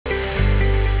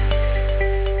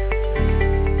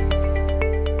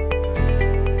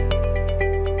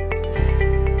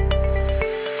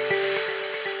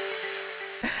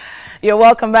You're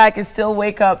welcome back. It's still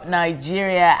Wake Up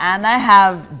Nigeria, and I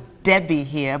have Debbie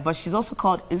here, but she's also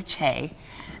called Uche,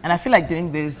 and I feel like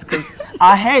doing this because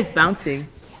our hair is bouncing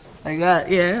like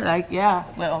that. Yeah,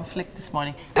 we're on flick this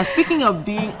morning. And speaking of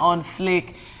being on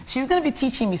flick, she's going to be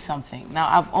teaching me something.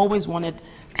 Now, I've always wanted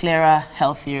clearer,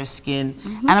 healthier skin,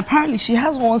 and apparently she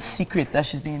has one secret that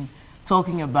she's been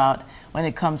talking about when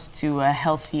it comes to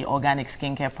healthy organic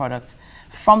skincare products.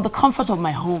 From the comfort of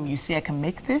my home, you say I can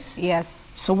make this? Yes.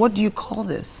 So what do you call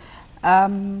this?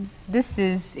 This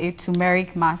is a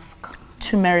turmeric mask.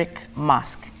 Turmeric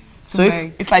mask. So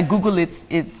if I Google it,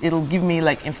 it'll give me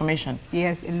like information?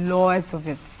 Yes, a lot of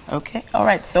it. Okay, all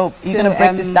right. So you're going to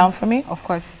break this down for me? Of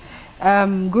course.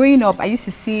 Growing up, I used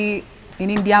to see in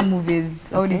Indian movies,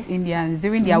 all these Indians,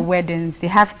 during their weddings, they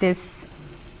have this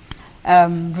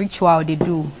ritual they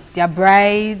do. Their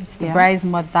brides, the bride's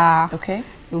mother,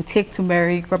 they'll take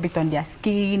turmeric, rub it on their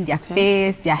skin, their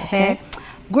face, their hair.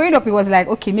 Growing up, it was like,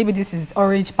 okay, maybe this is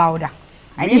orange powder.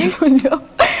 I didn't even know.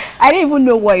 I didn't even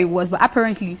know what it was, but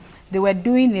apparently they were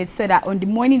doing it so that on the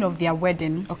morning of their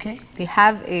wedding, they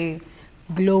have a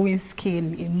glowing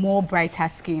skin, a more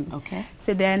brighter skin.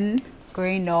 So then,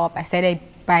 growing up, I started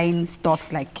buying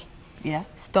stuffs like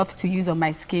stuff to use on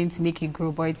my skin to make it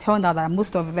grow, but it turned out that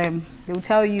most of them, they will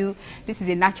tell you this is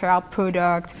a natural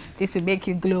product, this will make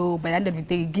you glow, but at the end of the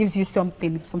day it gives you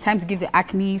something. Sometimes it gives you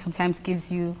acne, sometimes it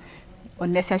gives you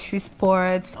unnecessary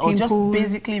spots, or just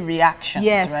basically reactions,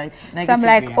 right? Negative so I'm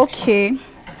like, reactions. okay,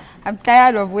 I'm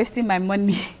tired of wasting my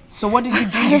money. So what did you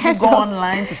do? Did you go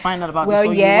online to find out about this,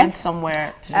 or you went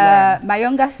somewhere to learn? My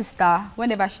younger sister,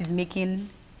 whenever she's making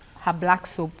her black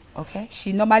soap,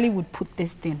 she normally would put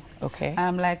this thing. And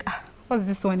I'm like, what's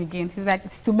this one again? She's like,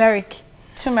 it's turmeric.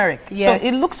 Turmeric. Yes. So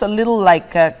it looks a little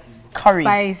like curry.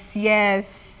 Spice, yes.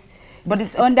 But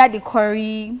it's under the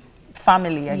curry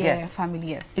family, I guess.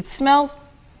 Family, yes. It smells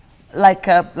like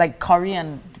curry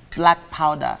and black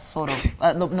powder, sort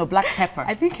of. No, black pepper.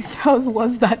 I think it smells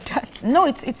worse than that. No,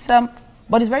 it's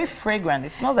but it's very fragrant.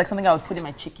 It smells like something I would put in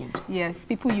my chicken. Yes,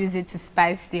 people use it to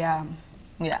spice their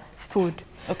food.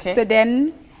 So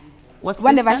then,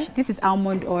 this is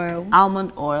almond oil.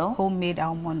 Almond oil. Homemade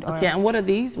almond oil. Okay, and what are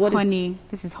these? What honey.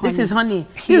 This is honey. This is honey.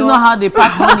 Pure. This is not how they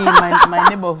pack honey in my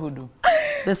neighborhood.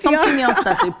 There's something else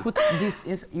that they put this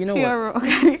is, you know pure what?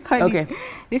 Organic honey.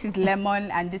 This is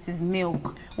lemon and this is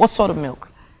milk. What sort of milk?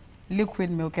 Liquid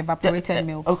milk, evaporated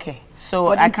milk. Okay, so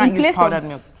I can't use powdered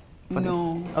milk for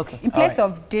no. this? Okay. In place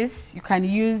of this, you can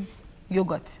use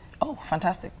yogurt. Oh,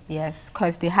 fantastic. Yes,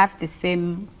 because they have the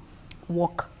same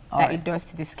work that it does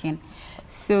to the skin.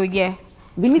 So yeah.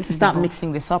 We need to start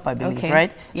mixing this up, I believe,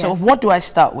 right? Yes. So what do I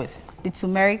start with? The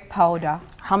turmeric powder.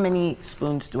 How many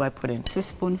spoons do I put in? 2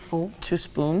 spoonfuls. 2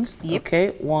 spoons? Yep. Okay,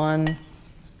 1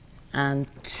 and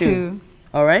 2.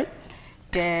 All right.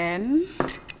 Then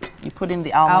you put in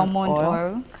the almond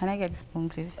oil. Can I get a spoon,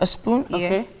 please? A spoon? Yeah.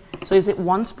 Okay. So is it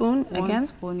 1 spoon again? 1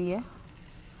 spoon, yeah.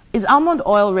 Is almond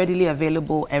oil readily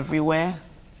available everywhere?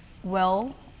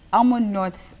 Well, almond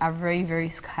nuts are very, very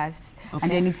scarce.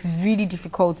 And then it's really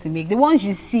difficult to make. The ones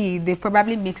you see, they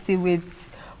probably mixed it with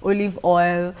olive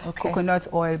oil, coconut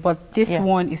oil, but this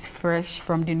one is fresh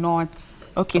from the nuts.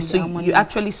 Okay, so you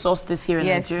actually sourced this here in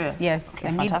Nigeria? Yes, okay,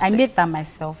 I made that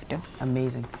myself though.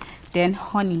 Amazing. Then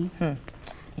honey.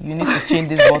 You need to change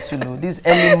this bottle, this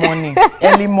early morning.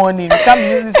 Early morning. You can't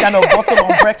use this kind of bottle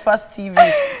on breakfast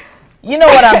TV. You know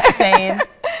what I'm saying?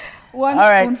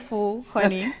 1 spoonful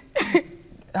honey.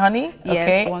 Honey?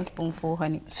 Yes, 1 spoonful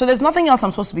honey. So there's nothing else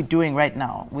I'm supposed to be doing right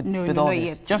now with all this?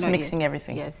 Yet. Just mixing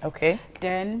everything? Yes. Okay.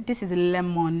 Then this is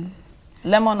lemon.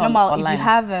 Lemon or lime? If you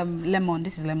have lemon,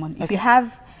 this is lemon. If you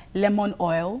have lemon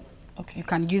oil, you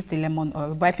can use the lemon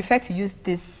oil. But I prefer to use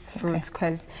this fruit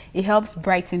because it helps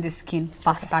brighten the skin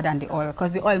faster than the oil.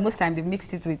 Because the oil, most times, they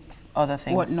mixed it with other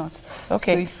things. Whatnot.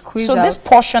 Okay. So this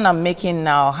portion I'm making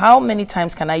now, how many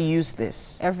times can I use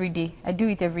this? Every day. I do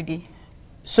it every day.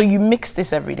 So you mix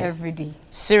this every day? Every day.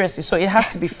 Seriously? So it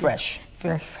has to be fresh?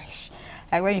 Very fresh.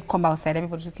 Like when you come outside,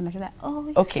 everybody's looking at you like, oh,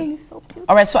 your skin is so beautiful.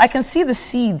 All right, so I can see the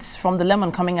seeds from the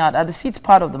lemon coming out. Are the seeds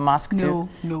part of the mask too?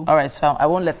 No. All right, so I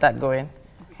won't let that go in.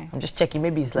 Okay. I'm just checking.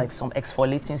 Maybe it's like some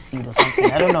exfoliating seed or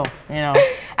something. I don't know, you know.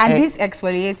 And this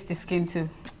exfoliates the skin too.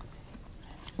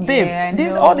 Babe,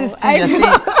 all these things you're saying,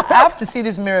 I have to see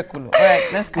this miracle. All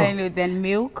right, let's go. I know, then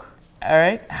milk. All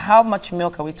right, how much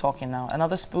milk are we talking now?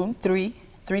 Another spoon? 3.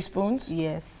 3 spoons?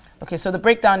 Yes. Okay, so the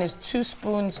breakdown is 2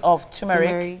 spoons of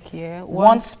turmeric, yeah.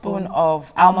 1 spoon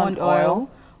of almond oil,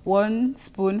 1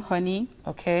 spoon honey,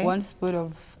 okay, 1 spoon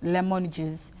of lemon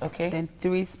juice, okay, then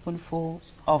 3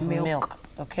 spoonfuls of milk.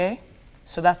 Okay,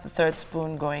 so that's the 3rd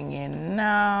spoon going in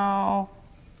now.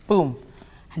 Boom.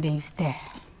 and then you stir.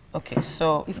 Okay,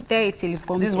 so you stir it till it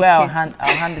forms. This is where I'll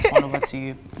hand this one over to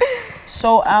you.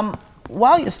 So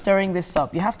while you're stirring this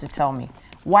up, you have to tell me,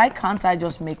 why can't I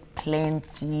just make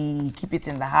plenty, keep it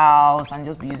in the house, and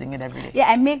just be using it every day? Yeah,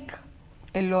 I make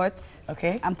a lot.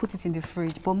 Okay. And put it in the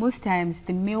fridge, but most times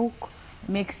the milk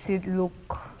makes it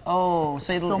look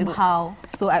somehow.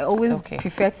 So I always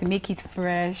prefer to make it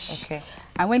fresh. Okay.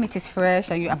 And when it is fresh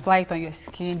and you apply it on your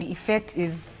skin, the effect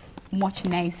is much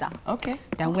nicer. Okay.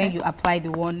 Than when you apply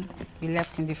the one you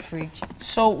left in the fridge.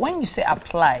 So when you say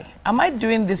apply, am I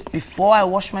doing this before I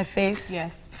wash my face?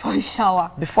 Yes, before you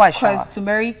shower. Before I shower. Because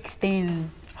turmeric stains.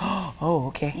 Oh,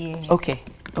 okay. Yeah. Okay.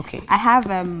 Okay. I have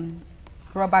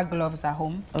rubber gloves at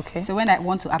home. Okay. So when I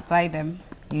want to apply them,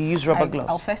 you use rubber gloves?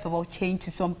 I'll first of all change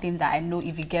to something that I know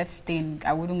if it gets stained,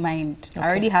 I wouldn't mind. Okay. I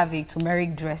already have a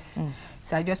turmeric dress.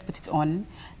 So I just put it on.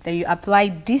 Then you apply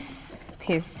this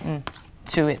paste.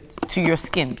 To it, to your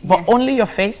skin. But yes. Only your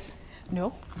face?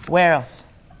 No. Where else?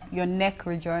 Your neck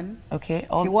region. Okay.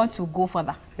 If you want to go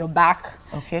further, your back.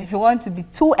 Okay. If you want to be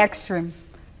too extreme,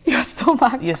 your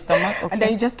stomach. Your stomach, okay. And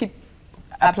then you just keep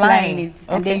applying it.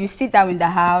 Okay. And then you sit down in the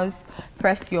house,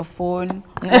 press your phone,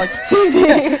 watch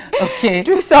TV. Okay.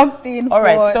 Do something All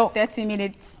right, for 30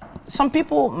 minutes. Some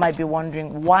people might be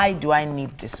wondering, why do I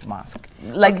need this mask?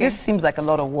 Like, this seems like a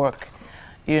lot of work.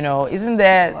 You know, isn't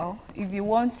there... Well, if you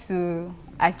want to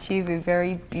achieve a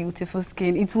very beautiful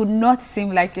skin, it would not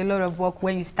seem like a lot of work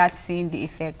when you start seeing the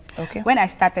effects. Okay. When I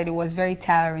started, it was very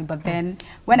tiring, but then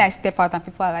when I step out and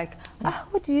people are like,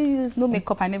 what do you use? No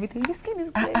makeup and everything. Your skin is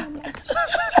great. I'm like,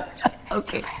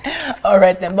 okay. All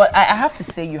right then. But I have to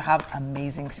say you have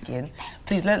amazing skin.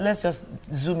 Please, let's just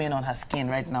zoom in on her skin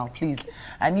right now, please.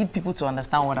 I need people to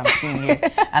understand what I'm seeing here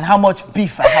and how much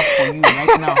beef I have for you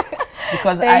right now.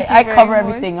 Because I cover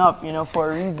everything up, you know,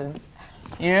 for a reason.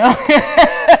 You know?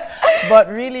 But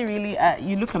really, really,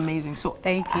 you look amazing. So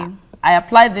thank you. I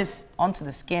apply this onto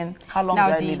the skin. How long do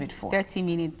I leave it for? 30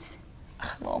 minutes.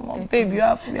 Oh, babe, you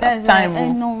have time.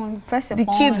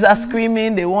 The kids are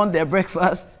screaming, they want their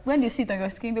breakfast. When they sit on your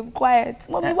skin, they're quiet.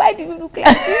 Mommy, why do you look like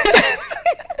this?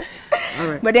 All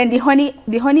right. But then the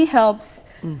honey helps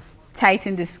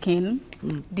tighten the skin.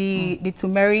 The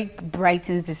turmeric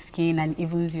brightens the skin and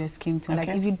evens your skin tone. Like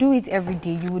if you do it every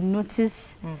day, you would notice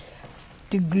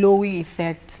the glowy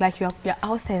effect. Like you're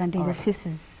outside and then your face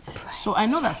is bright. So I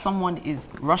know that someone is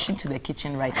rushing to the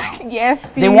kitchen right now. Yes,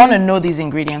 please. They want to know these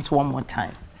ingredients one more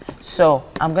time. So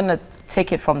I'm gonna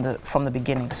take it from the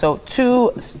beginning. So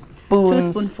 2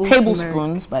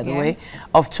 tablespoons, by the way,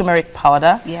 of turmeric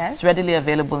powder. Yes. It's readily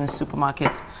available in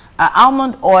supermarkets.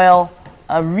 Almond oil.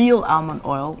 Real almond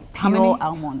oil. Pure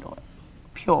almond oil.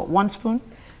 Pure. 1 spoon?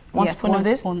 One spoon of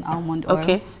this? 1 spoon almond oil.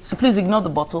 Okay. So please ignore the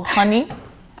bottle. Honey.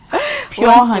 Pure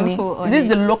honey. Is this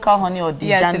the local honey or the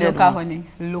janded the local one? Honey.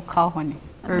 Local honey.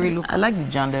 Very local. I like the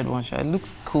janded one. It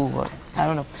looks cool, but I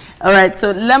don't know. All right.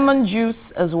 So lemon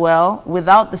juice as well,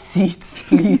 without the seeds,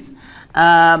 please.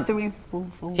 3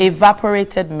 spoonfuls.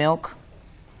 Evaporated milk.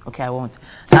 Okay, I won't.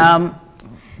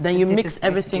 Then you mix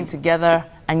everything together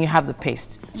and you have the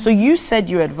paste. So you said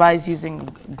you advise using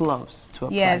gloves to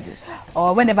apply this.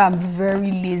 Or whenever I'm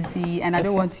very lazy and I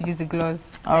don't want to use the gloves,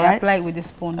 I apply it with a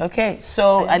spoon. Okay,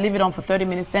 so I leave it on for 30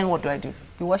 minutes, then what do I do?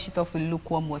 You wash it off with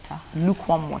lukewarm water.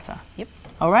 Lukewarm water? Yep.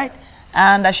 All right.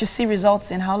 And I should see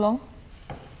results in how long?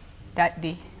 That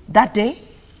day. That day?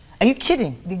 Are you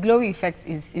kidding? The glowy effect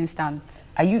is instant.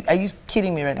 Are you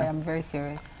kidding me right now? I'm very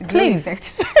serious. Please,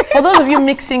 for those of you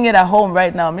mixing it at home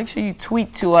right now, make sure you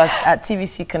tweet to us at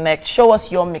TVC Connect. Show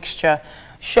us your mixture.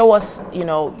 Show us, you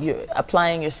know, you're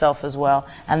applying yourself as well.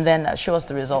 And then show us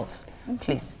the results.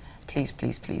 Please, please,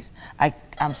 please, please.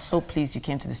 I'm so pleased you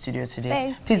came to the studio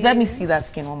today. Please let me see that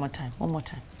skin one more time. One more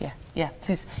time. Yeah, yeah.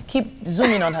 Please keep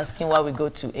zooming on her skin while we go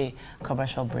to a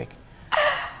commercial break.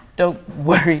 Don't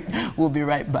worry. We'll be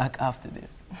right back after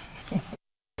this.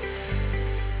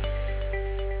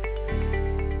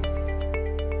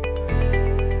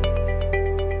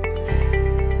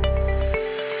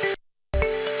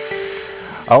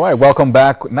 All right, welcome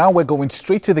back. Now we're going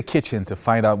straight to the kitchen to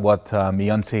find out what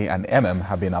Miyonce and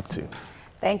have been up to.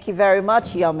 Thank you very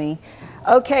much, Yummy.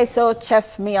 Okay, so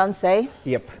Chef Miyonce.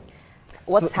 Yep.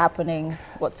 What's happening?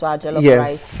 What's our jollof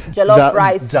rice? Jollof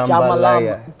rice,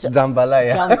 jambalaya.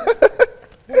 Jambalaya.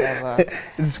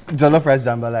 It's jollof rice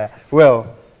jambalaya.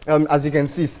 Well, as you can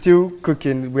see, still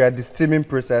cooking. We are the steaming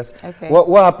process. Okay.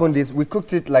 What happened is we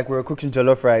cooked it like we were cooking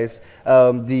jollof rice.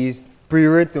 These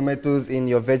pureed tomatoes in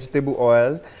your vegetable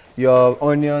oil, your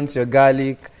onions, your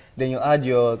garlic, then you add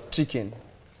your chicken.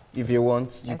 If you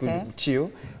want, you could chill.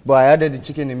 But I added the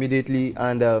chicken immediately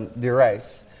and the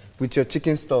rice with your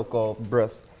chicken stock or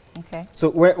broth. Okay. So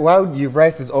while the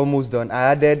rice is almost done,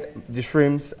 I added the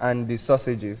shrimps and the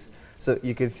sausages. So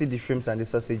you can see the shrimps and the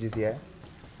sausages here.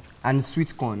 And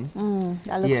sweet corn.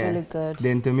 That looks really good.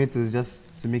 Then tomatoes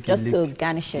just to make just it look... Just to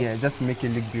garnish it. Yeah, just to make it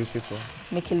look beautiful.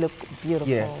 Make it look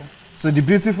beautiful. Yeah. So the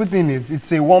beautiful thing is,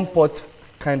 it's a one-pot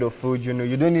kind of food, you know.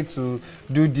 You don't need to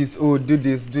do this, do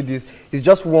this, do this. It's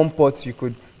just one pot you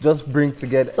could just bring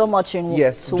together. So much in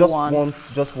just one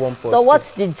pot. So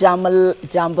what's the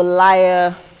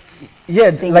jambalaya?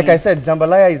 Yeah, thingy? Like I said,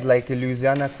 jambalaya is like a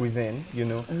Louisiana cuisine, you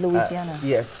know. Louisiana?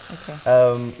 Yes.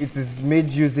 Okay. It is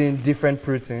made using different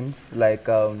proteins, like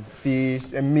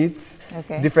fish, meats,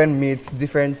 different meats,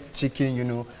 different chicken, you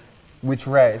know, with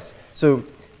rice. So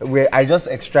I just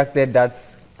extracted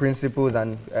that principles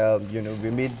and, you know,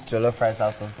 we made jollof rice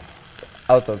out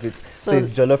of it. So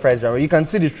it's jollof rice jambalaya. You can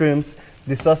see the shrimps,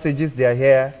 the sausages, they are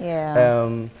here. Yeah.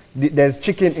 There's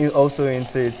chicken also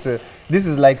into it. So this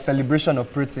is like celebration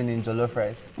of protein in jollof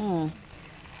rice.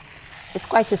 It's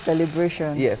quite a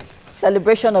celebration. Yes.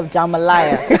 Celebration of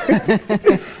jambalaya.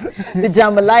 The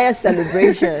jambalaya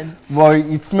celebration. Well,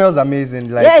 it smells amazing.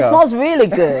 Like, yeah, it smells really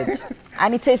good.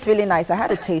 And it tastes really nice. I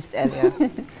had a taste earlier.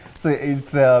 So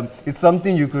it's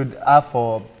something you could have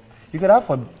for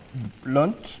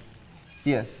lunch.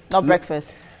 Yes. Not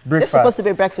breakfast. Breakfast. It's supposed to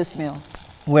be a breakfast meal.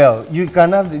 Well, you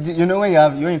can have, you know, when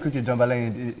you cook your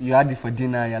jambalaya, you had it for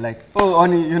dinner, you're like, oh,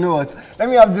 honey, you know what? Let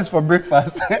me have this for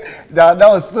breakfast. that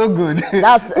was so good.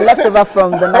 That's leftover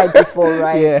from the night before,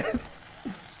 right? Yes.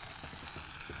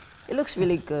 It looks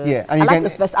really good. Yeah, and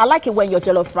I like it when your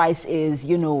jollof rice is,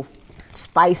 you know,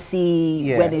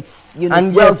 spicy, when it's, you know,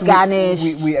 and well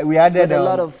garnished. We added a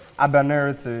lot of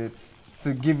habanero to it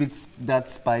to give it that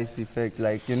spice effect,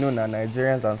 like, you know,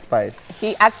 Nigerians and spice.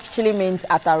 He actually means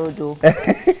atarodo.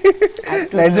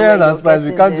 Nigerians and spice,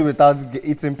 we can't do without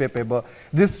eating pepper, but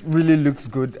this really looks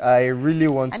good. I really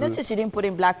want to. I noticed you didn't put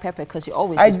in black pepper because you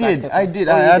always I did. I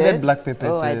added black pepper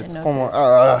to it. Come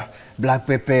on, black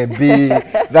pepper, B,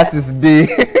 that is B.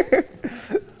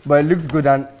 But it looks good,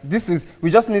 and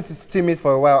we just need to steam it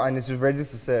for a while and it's ready to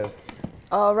serve.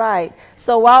 All right,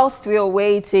 so whilst we are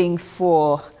waiting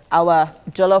for our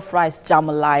jollof rice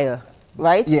jambalaya,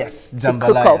 right? Yes,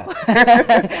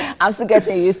 jambalaya. I'm still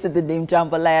getting used to the name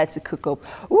jambalaya to cook up.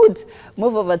 Would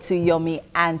move over to Yomi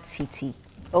and Titi.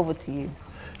 Over to you.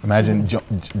 Imagine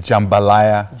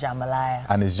jambalaya. Jambalaya.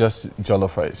 And it's just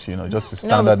jollof rice, you know, just a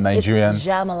standard Nigerian. It's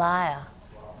jambalaya.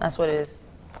 That's what it is.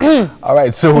 All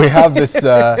right, so we have this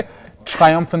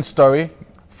triumphant story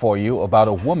for you about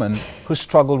a woman who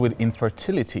struggled with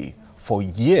infertility for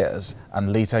years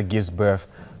and later gives birth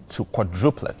to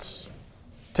quadruplets.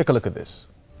 Take a look at this.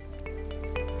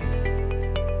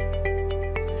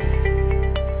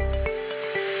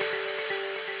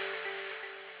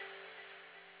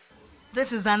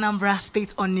 This is Anambra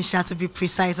State, Onitsha to be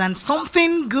precise, and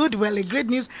something good, well, a great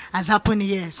news has happened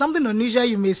here. Something unusual,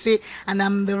 you may say, and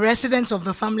I'm the residents of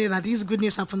the family that this good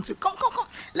news happened to. Come.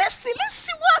 Let's see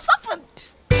what's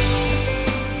happened.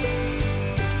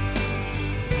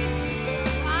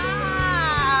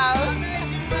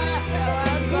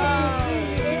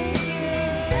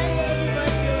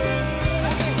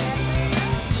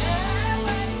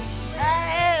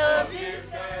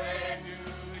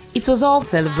 It was all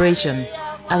celebration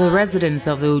at the residence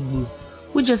of the Udbu,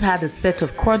 who just had a set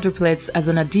of quadruplets as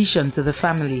an addition to the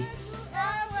family.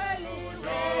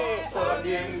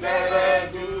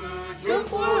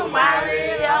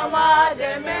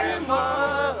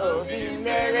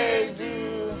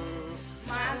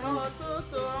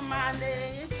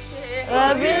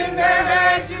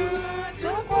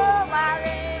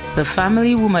 The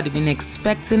family, whom had been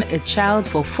expecting a child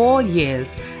for 4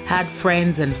 years, had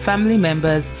friends and family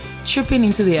members trooping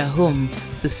into their home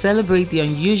to celebrate the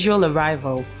unusual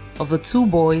arrival of the 2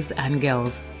 boys and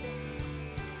girls.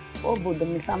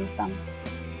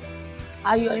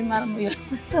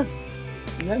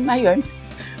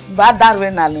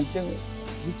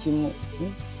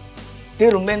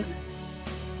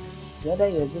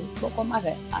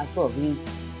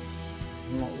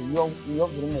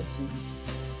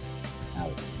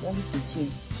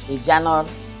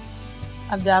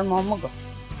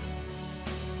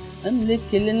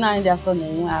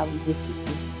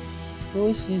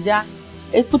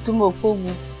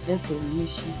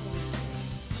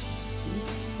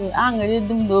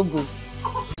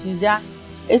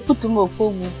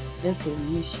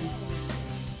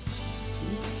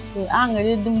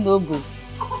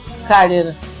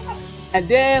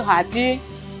 They happy.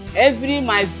 Every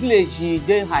my village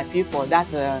they happy for that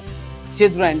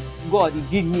children God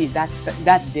give me that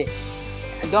day.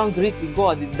 I don't greet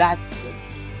God that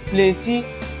plenty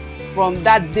from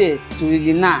that day to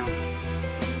the now.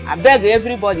 I beg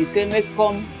everybody say make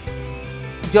come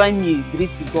join me greet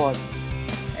God.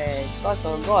 Because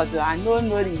of God, I don't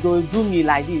know he go do me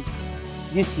like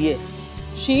this year.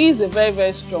 She is a very,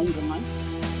 very strong woman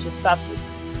to start with.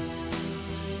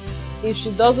 If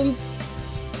she doesn't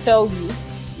tell you,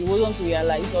 you wouldn't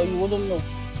realize or you wouldn't know.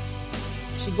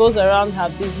 She goes around her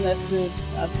businesses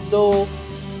as though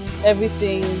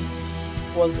everything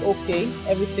was okay,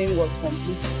 everything was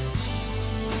complete.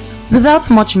 Without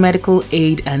much medical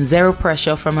aid and zero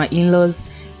pressure from her in-laws,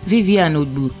 Vivian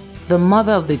Odbu, the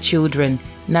mother of the children,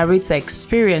 narrates her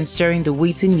experience during the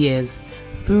waiting years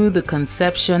through the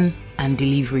conception and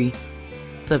delivery.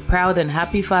 The proud and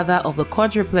happy father of the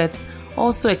quadruplets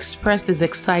also expressed his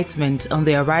excitement on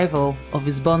the arrival of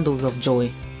his bundles of joy.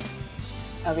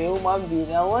 I'm a human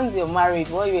being, and once you're married,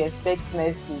 what you expect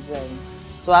next is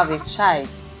to have a child,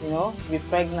 you know, be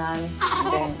pregnant,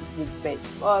 then give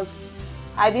birth. But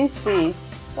I didn't see it,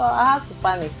 so I had to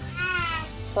panic.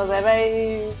 It was a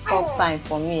very tough time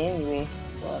for me anyway,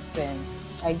 but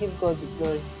I give God the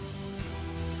glory.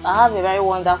 I have a very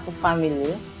wonderful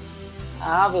family.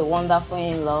 I have a wonderful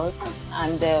in-laws,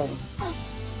 and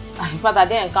in fact, I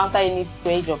didn't encounter any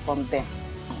pressure from them.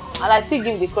 And I still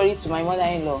give the credit to my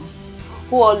mother-in-law,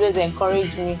 who always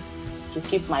encouraged me to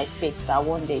keep my faith that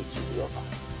one day it will be over.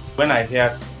 When I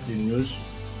heard the news,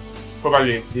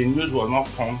 probably the news was not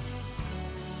come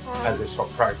as a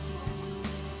surprise,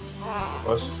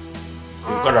 because the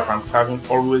God that I'm serving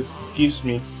always gives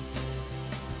me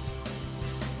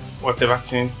whatever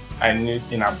things I need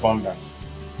in abundance.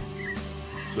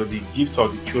 So the gift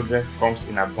of the children comes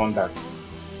in abundance.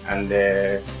 And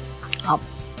to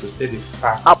say the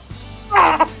fact,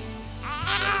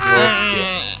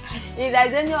 if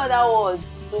there's any other word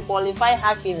to qualify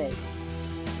happiness,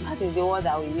 that is the word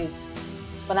that we use.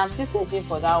 But I'm still searching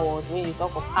for that word. When you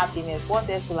talk of happiness, what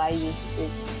else will I use to say?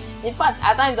 In fact,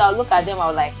 at times I'll look at them,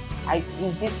 I'll like,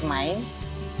 is this mine?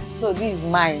 So this is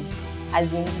mine,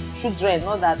 as in children,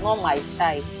 not my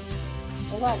child.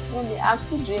 But I'm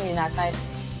still dreaming at times.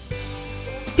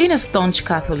 Being a staunch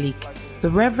Catholic, the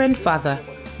Reverend Father,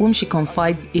 whom she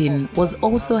confides in, was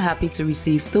also happy to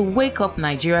receive the Wake Up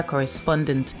Nigeria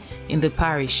correspondent in the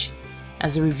parish,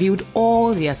 as he revealed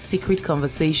all their secret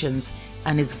conversations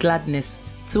and his gladness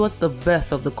towards the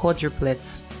birth of the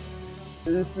quadruplets.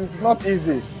 It is not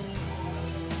easy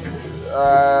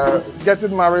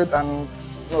getting married, and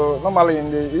normally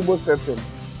in the Igbo setting.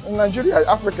 In Nigeria,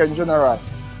 Africa in general,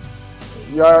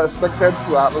 you are expected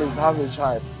to at least have a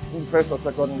child in the first or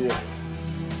second year.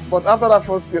 But after that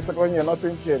first year, second year,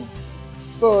 nothing came.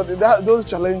 So those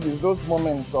challenges, those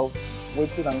moments of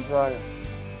waiting and crying,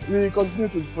 we continue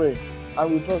to pray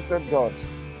and we trusted God.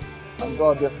 And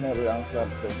God definitely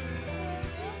answered them.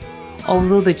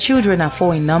 Although the children are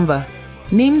 4 in number,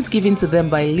 names given to them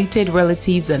by elated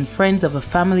relatives and friends of a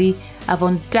family have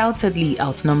undoubtedly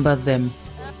outnumbered them.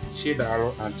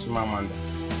 Chidaro and Chimamanda.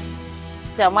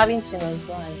 They are marrying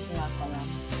Chinonso and Chimakonam.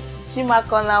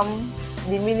 Chimakonam,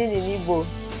 the meaning in Igbo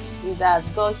is that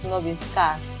God should not be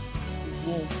scarce with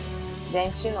me.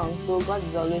 Then Chinonso, God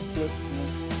is always close to me.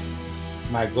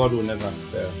 My God will never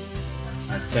fail.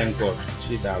 And thank God,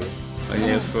 Chidaro.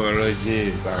 Onye foro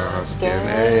Jesus,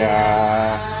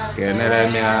 keneya,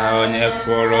 keneremia. Onye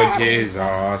foro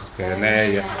Jesus,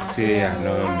 keneya, tiya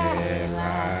no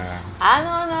mela. I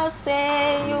know not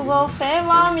say you go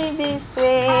favor me this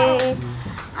way.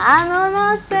 I know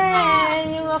not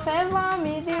say you go favor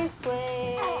me this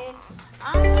way.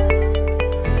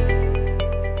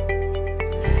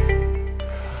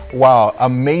 Wow,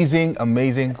 amazing,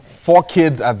 amazing. 4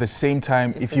 kids at the same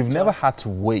time. If you've never had to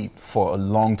wait for a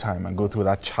long time and go through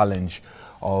that challenge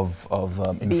of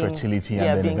infertility and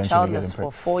then being eventually childless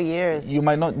for 4 years, you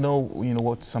might not know,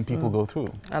 what some people go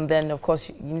through. And then, of course,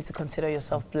 you need to consider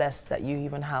yourself blessed that you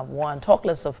even have 1. Talk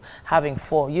less of having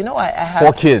 4. I have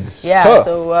 4 kids. Yeah. Huh.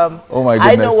 So oh my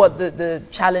goodness. I know what the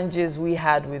challenges we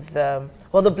had with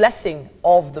the blessing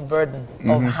of the burden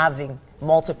of having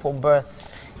multiple births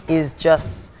is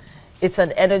just. It's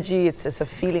an energy, it's a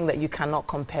feeling that you cannot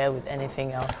compare with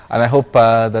anything else. And I hope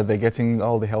that they're getting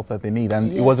all the help that they need.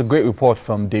 And it was a great report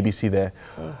from Debbie there,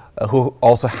 who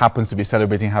also happens to be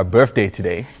celebrating her birthday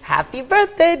today. Happy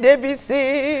birthday, Debbie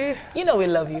C. You know we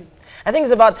love you. I think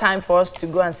it's about time for us to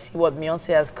go and see what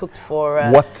Beyonce has cooked for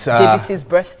Debbie C's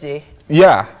birthday.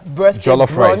 Yeah, birthday jollof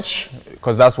brunch. Rice,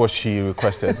 because that's what she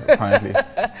requested, apparently.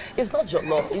 It's not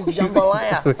jollof, it's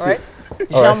jambalaya, right?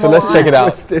 All right, so let's check it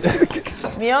out.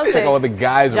 Beyonce. Check out what the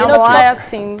guys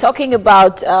are Talking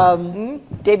about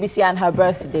JBC and her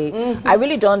birthday. I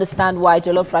really don't understand why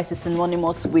jollof rice is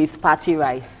synonymous with party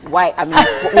rice. Why? I mean,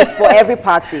 for every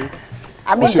party.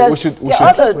 I mean, there's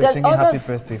other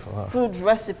birthday for her. food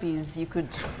recipes you could.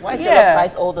 Why jollof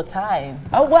rice all the time?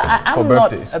 Oh well, I'm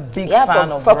not a big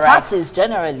fan of for rice. parties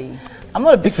generally. I'm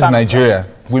not a big This fan is Nigeria.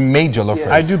 We made jollof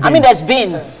rice. I do beans. I mean, there's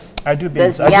beans. I do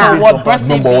beans. No, but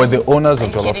we're the owners of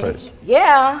jollof rice.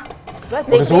 Yeah.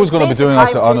 Okay, so who's going to be doing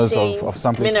us the honors of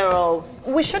sampling? Minerals.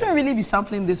 We shouldn't really be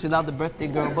sampling this without the birthday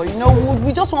girl, but you know,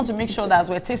 we just want to make sure that as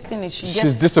we're tasting it,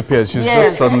 She's disappeared. She's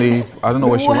just suddenly, I don't know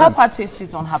where she went. We'll help her taste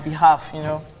it on her behalf, you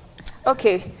know.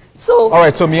 Okay, so. All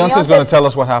right, so Beyonce is going to tell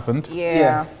us what happened.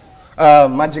 Yeah.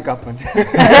 Magic happened.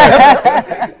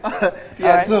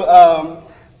 Yeah, so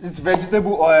it's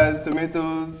vegetable oil,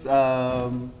 tomatoes,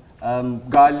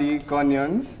 garlic,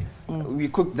 onions. We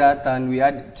cooked that and we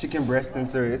add chicken breast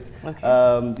into it.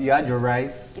 Okay. You add your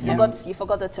rice. You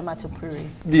forgot the tomato puree.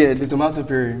 Yeah, the tomato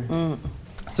puree.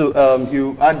 So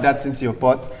you add that into your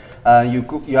pot.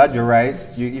 You add your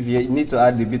rice. If you need to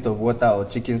add a bit of water or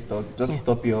chicken stock, just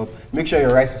top it up. Make sure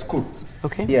your rice is cooked.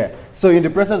 Okay. Yeah. So in the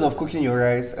process of cooking your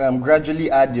rice,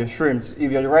 gradually add your shrimps.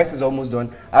 If your rice is almost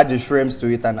done, add the shrimps to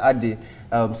it and add the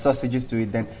sausages to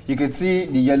it. Then you can see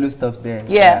the yellow stuff there.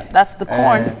 Yeah, that's the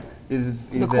corn.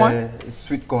 Is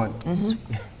sweet corn.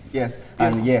 Yes.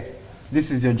 And yeah,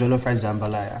 this is your jollof rice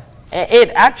jambalaya.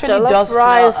 It actually Jollof does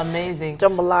rice, smell amazing.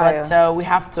 Jambalaya. But we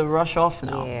have to rush off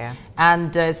now. Yeah.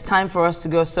 And it's time for us to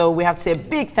go. So we have to say a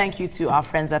big thank you to our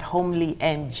friends at Homely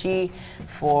NG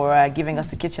for giving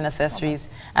us the kitchen accessories.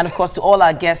 And of course to all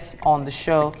our guests on the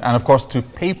show. And of course to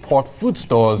Payport Food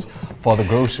Stores for the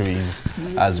groceries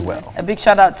as well. A big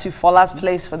shout out to Fola's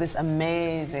Place for this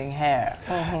amazing hair.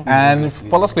 And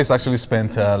Fola's Place actually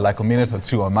spent like a minute or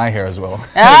two on my hair as well.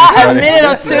 A minute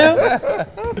or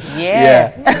two?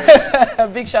 Yeah. A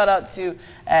big shout out to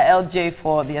LJ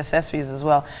for the accessories as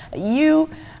well. You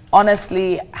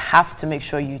honestly have to make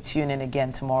sure you tune in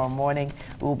again tomorrow morning.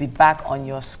 We will be back on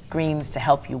your screens to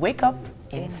help you wake up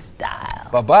in style.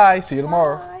 Bye-bye. See you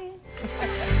tomorrow. Bye.